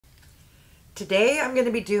Today I'm going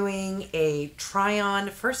to be doing a try-on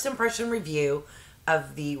first impression review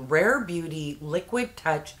of the Rare Beauty Liquid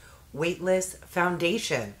Touch Weightless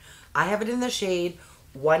Foundation. I have it in the shade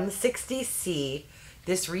 160C.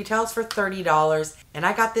 This retails for $30 and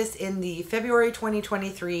I got this in the February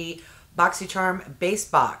 2023 BoxyCharm base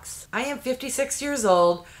box. I am 56 years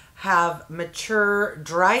old, have mature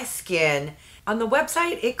dry skin. On the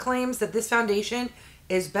website it claims that this foundation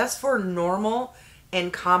is best for normal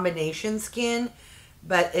and combination skin,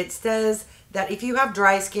 but it says that if you have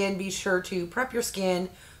dry skin, be sure to prep your skin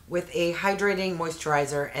with a hydrating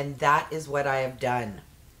moisturizer, and that is what I have done.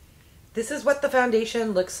 This is what the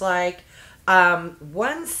foundation looks like.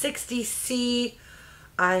 160C,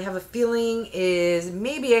 I have a feeling is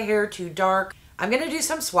maybe a hair too dark. I'm gonna do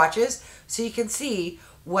some swatches so you can see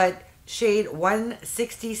what shade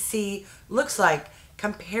 160C looks like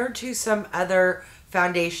compared to some other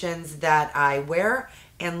foundations that I wear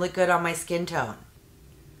and look good on my skin tone.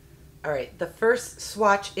 Alright, the first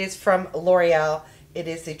swatch is from L'Oreal. It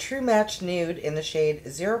is the True Match Nude in the shade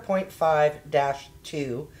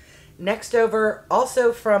 0.5-2. Next over,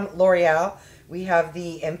 also from L'Oreal, we have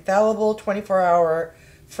the Infallible 24-Hour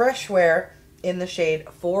Fresh Wear in the shade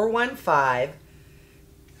 415.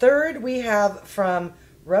 Third, we have from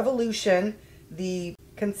Revolution the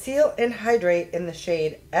Conceal and Hydrate in the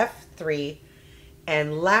shade F3.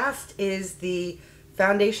 And last is the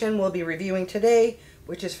foundation we'll be reviewing today,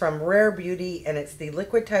 which is from Rare Beauty, and it's the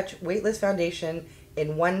Liquid Touch Weightless Foundation in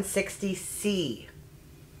 160C.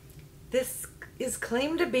 This is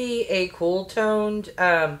claimed to be a cool-toned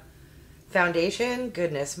foundation.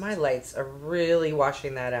 Goodness, my lights are really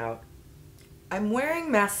washing that out. I'm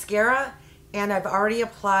wearing mascara, and I've already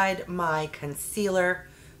applied my concealer,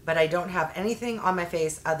 but I don't have anything on my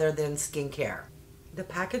face other than skincare. The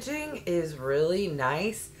packaging is really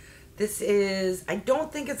nice. This is, I don't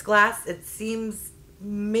think it's glass. It seems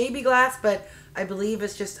maybe glass, but I believe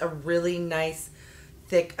it's just a really nice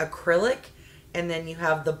thick acrylic. And then you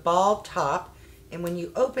have the ball top. And when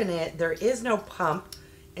you open it, there is no pump.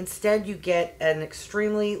 Instead, you get an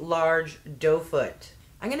extremely large doe foot.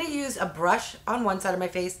 I'm going to use a brush on one side of my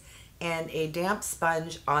face and a damp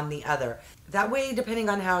sponge on the other. That way, depending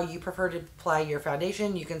on how you prefer to apply your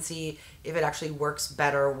foundation, you can see if it actually works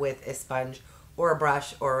better with a sponge or a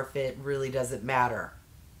brush, or if it really doesn't matter.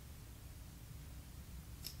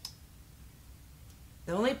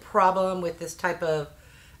 The only problem with this type of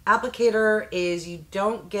applicator is you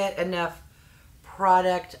don't get enough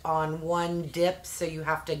product on one dip, so you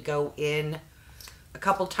have to go in a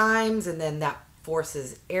couple times and then that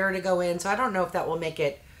forces air to go in. So I don't know if that will make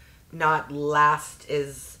it not last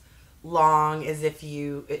as long as if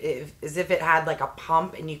it had like a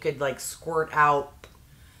pump and you could like squirt out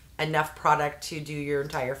enough product to do your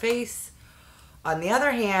entire face. On the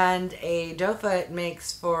other hand, a doe foot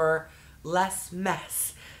makes for less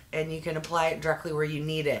mess and you can apply it directly where you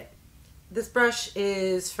need it. This brush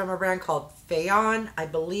is from a brand called Phaon. I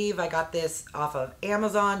believe I got this off of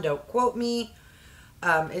Amazon, don't quote me.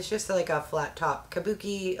 It's just like a flat top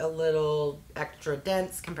kabuki, a little extra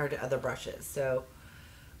dense compared to other brushes. So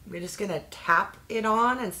we're just going to tap it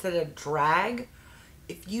on instead of drag.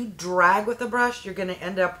 If you drag with a brush, you're going to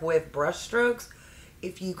end up with brush strokes.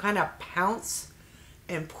 If you kind of pounce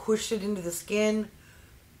and push it into the skin,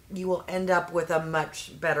 you will end up with a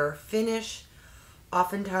much better finish.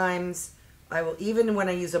 Oftentimes, even when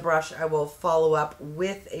I use a brush, I will follow up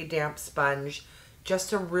with a damp sponge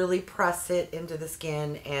just to really press it into the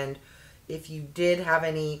skin, and if you did have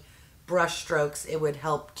any brush strokes, it would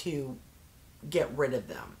help to get rid of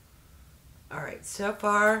them. Alright, so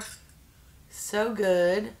far, so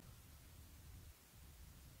good.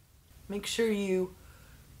 Make sure you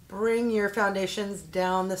bring your foundations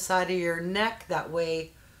down the side of your neck, that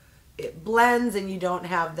way it blends and you don't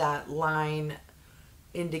have that line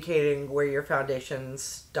indicating where your foundation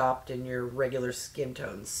stopped and your regular skin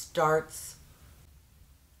tone starts.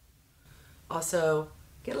 Also,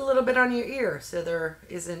 get a little bit on your ear so there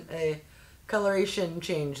isn't a coloration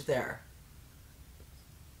change there.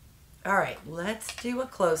 Alright, let's do a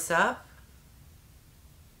close-up.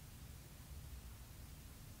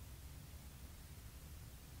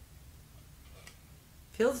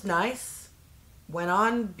 Feels nice. Went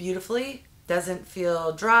on beautifully. Doesn't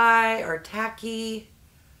feel dry or tacky.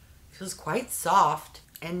 Feels quite soft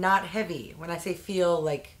and not heavy. When I say feel,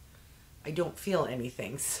 like, I don't feel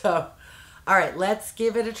anything. So, alright, let's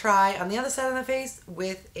give it a try on the other side of the face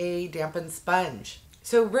with a dampened sponge.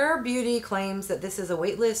 So Rare Beauty claims that this is a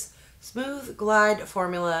weightless, smooth glide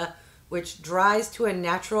formula which dries to a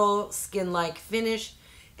natural skin-like finish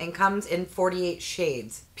and comes in 48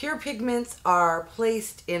 shades. Pure pigments are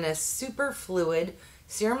placed in a super fluid,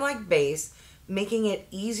 serum-like base, making it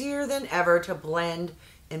easier than ever to blend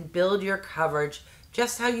and build your coverage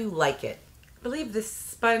just how you like it. I believe this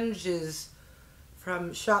sponge is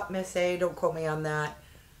from Shop Miss A, don't quote me on that.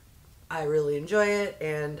 I really enjoy it,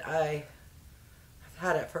 and I have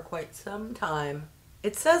had it for quite some time.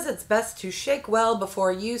 It says it's best to shake well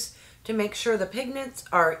before use to make sure the pigments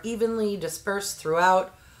are evenly dispersed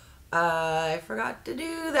throughout. I forgot to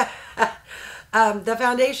do that. The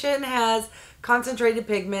foundation has concentrated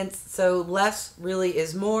pigments, so less really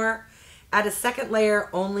is more. Add a second layer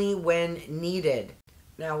only when needed.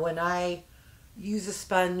 Now, when I use a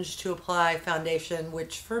sponge to apply foundation,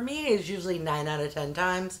 which for me is usually 9 out of 10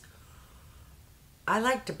 times, I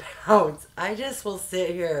like to pounce. I just will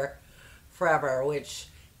sit here forever, which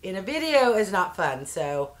in a video is not fun.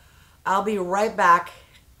 So I'll be right back.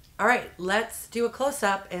 All right, let's do a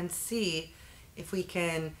close-up and see if we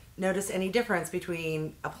can notice any difference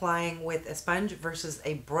between applying with a sponge versus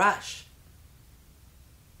a brush.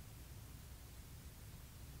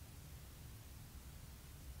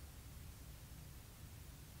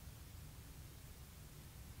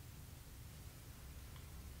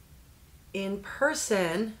 In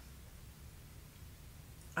person,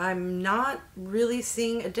 I'm not really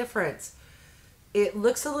seeing a difference. It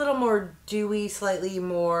looks a little more dewy, slightly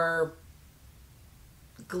more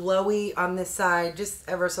glowy on this side, just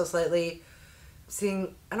ever so slightly.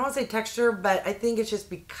 Seeing, I don't want to say texture, but I think it's just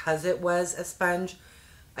because it was a sponge.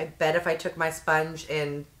 I bet if I took my sponge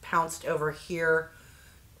and pounced over here,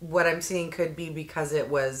 what I'm seeing could be because it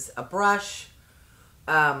was a brush.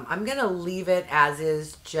 I'm going to leave it as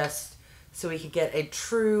is just so we can get a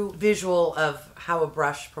true visual of how a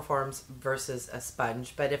brush performs versus a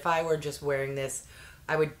sponge. But if I were just wearing this,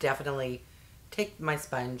 I would definitely take my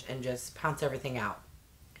sponge and just pounce everything out.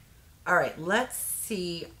 All right, let's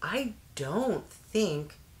see. I don't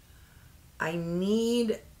think I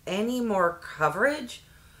need any more coverage.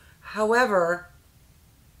 However,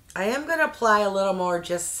 I am going to apply a little more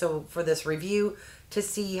just so for this review to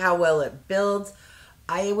see how well it builds.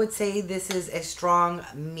 I would say this is a strong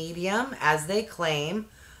medium, as they claim.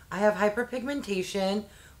 I have hyperpigmentation,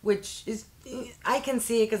 which is, I can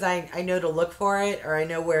see it because I know to look for it, or I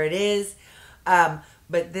know where it is.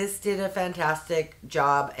 But this did a fantastic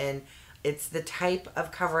job, and it's the type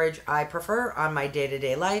of coverage I prefer on my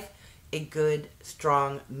day-to-day life, a good,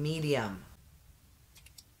 strong medium.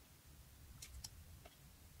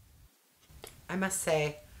 I must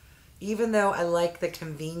say, even though I like the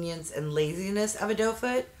convenience and laziness of a doe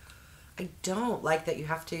foot, I don't like that you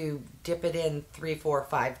have to dip it in 3, 4,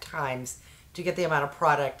 5 times to get the amount of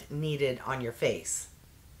product needed on your face.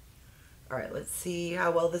 All right, let's see how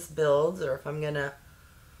well this builds, or if I'm gonna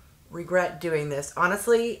regret doing this.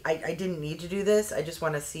 Honestly, I didn't need to do this. I just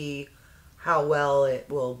want to see how well it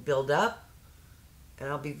will build up. And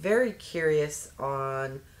I'll be very curious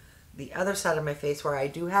on the other side of my face where I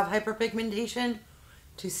do have hyperpigmentation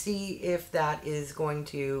to see if that is going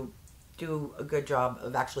to do a good job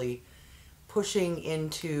of actually pushing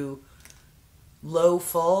into low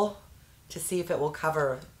full to see if it will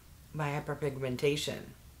cover my hyperpigmentation.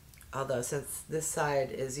 Although since this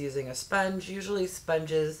side is using a sponge, usually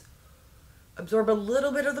sponges absorb a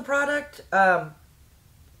little bit of the product, and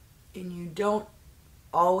you don't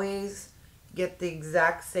always get the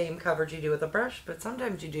exact same coverage you do with a brush, but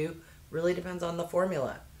sometimes you do. Really depends on the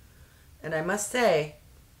formula. And I must say,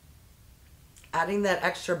 adding that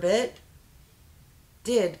extra bit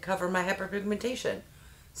did cover my hyperpigmentation.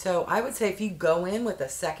 So I would say if you go in with a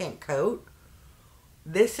second coat,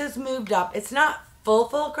 this has moved up. It's not full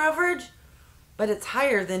coverage, but it's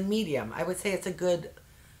higher than medium. I would say it's a good,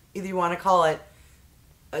 either you want to call it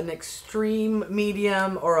an extreme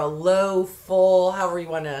medium or a low full, however you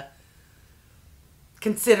want to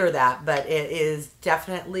consider that, but it is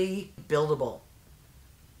definitely buildable.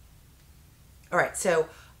 All right, so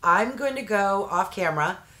I'm going to go off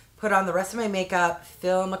camera, put on the rest of my makeup,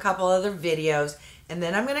 film a couple other videos, and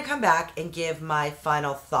then I'm going to come back and give my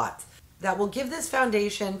final thoughts. That will give this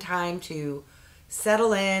foundation time to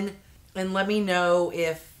settle in and let me know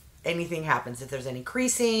if anything happens, if there's any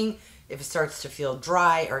creasing, if it starts to feel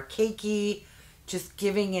dry or cakey. Just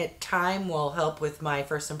giving it time will help with my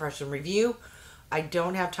first impression review. I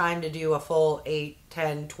don't have time to do a full 8,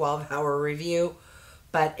 10, 12-hour review,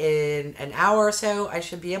 but in an hour or so, I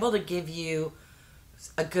should be able to give you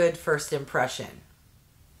a good first impression.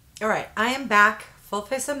 All right, I am back, full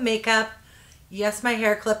face of makeup. Yes, my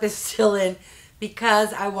hair clip is still in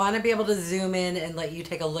because I want to be able to zoom in and let you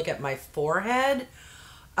take a look at my forehead.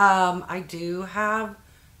 I do have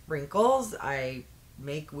wrinkles. I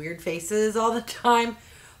make weird faces all the time.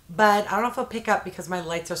 But I don't know if I'll pick up because my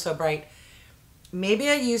lights are so bright. Maybe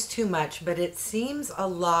I use too much, but it seems a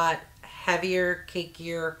lot heavier,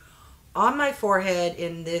 cakier on my forehead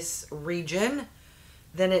in this region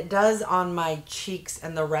than it does on my cheeks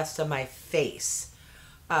and the rest of my face.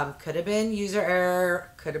 Could have been user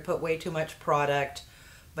error, could have put way too much product,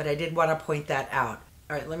 but I did want to point that out.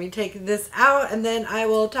 All right, let me take this out and then I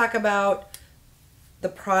will talk about the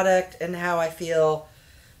product and how I feel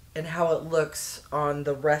and how it looks on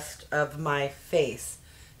the rest of my face.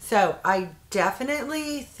 So I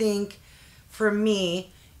definitely think for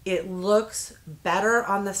me, it looks better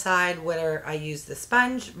on the side where I use the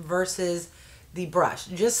sponge versus the brush,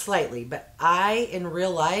 just slightly. But I, in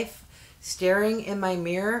real life, staring in my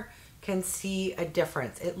mirror, can see a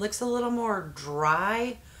difference. It looks a little more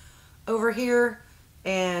dry over here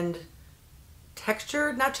and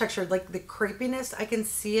textured, not textured, like the crepiness, I can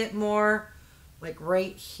see it more like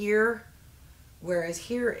right here, whereas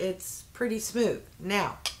here it's pretty smooth.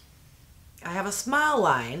 Now, I have a smile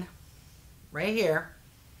line right here,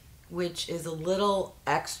 which is a little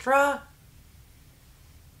extra.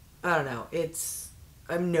 I don't know,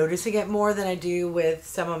 I'm noticing it more than I do with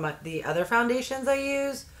some of the other foundations I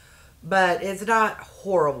use, but it's not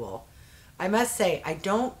horrible. I must say, I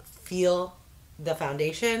don't feel the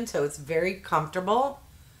foundation, so it's very comfortable.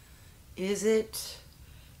 It's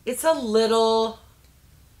a little,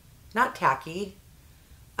 not tacky.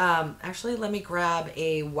 Actually, let me grab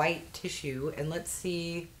a white tissue and let's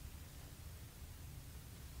see.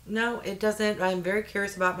 No, it doesn't. I'm very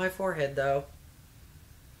curious about my forehead though.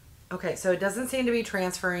 Okay, so it doesn't seem to be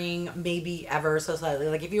transferring maybe ever so slightly.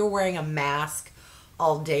 Like if you were wearing a mask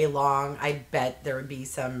all day long, I bet there would be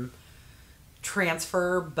some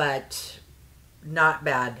transfer, but not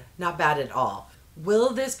bad. Not bad at all.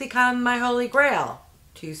 Will this become my holy grail?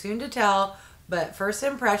 Too soon to tell, but first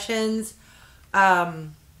impressions,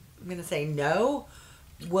 I'm going to say no.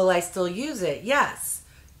 Will I still use it? Yes.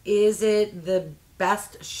 Is it the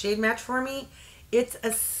best shade match for me? It's a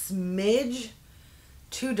smidge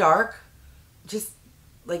too dark. Just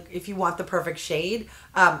like if you want the perfect shade.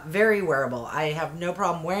 Very wearable. I have no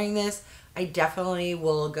problem wearing this. I definitely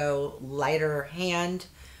will go lighter hand.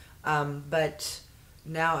 But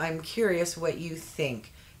now I'm curious what you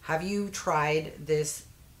think. Have you tried this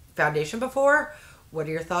foundation before? What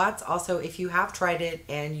are your thoughts? Also, if you have tried it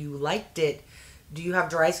and you liked it, do you have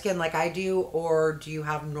dry skin like I do, or do you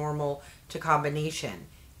have normal to combination?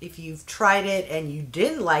 If you've tried it and you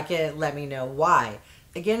didn't like it, let me know why.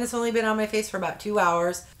 Again, it's only been on my face for about 2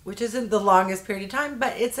 hours, which isn't the longest period of time,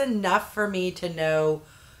 but it's enough for me to know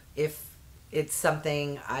if it's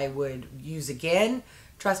something I would use again.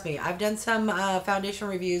 Trust me, I've done some foundation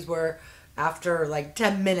reviews where after like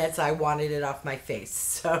 10 minutes, I wanted it off my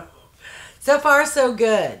face. So far, so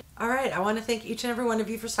good. All right, I want to thank each and every one of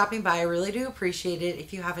you for stopping by. I really do appreciate it.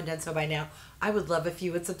 If you haven't done so by now, I would love if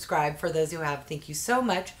you would subscribe. For those who have, thank you so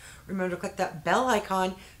much. Remember to click that bell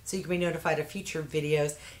icon so you can be notified of future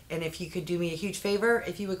videos. And if you could do me a huge favor,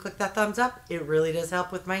 if you would click that thumbs up, it really does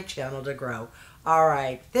help with my channel to grow. All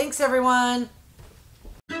right, thanks everyone.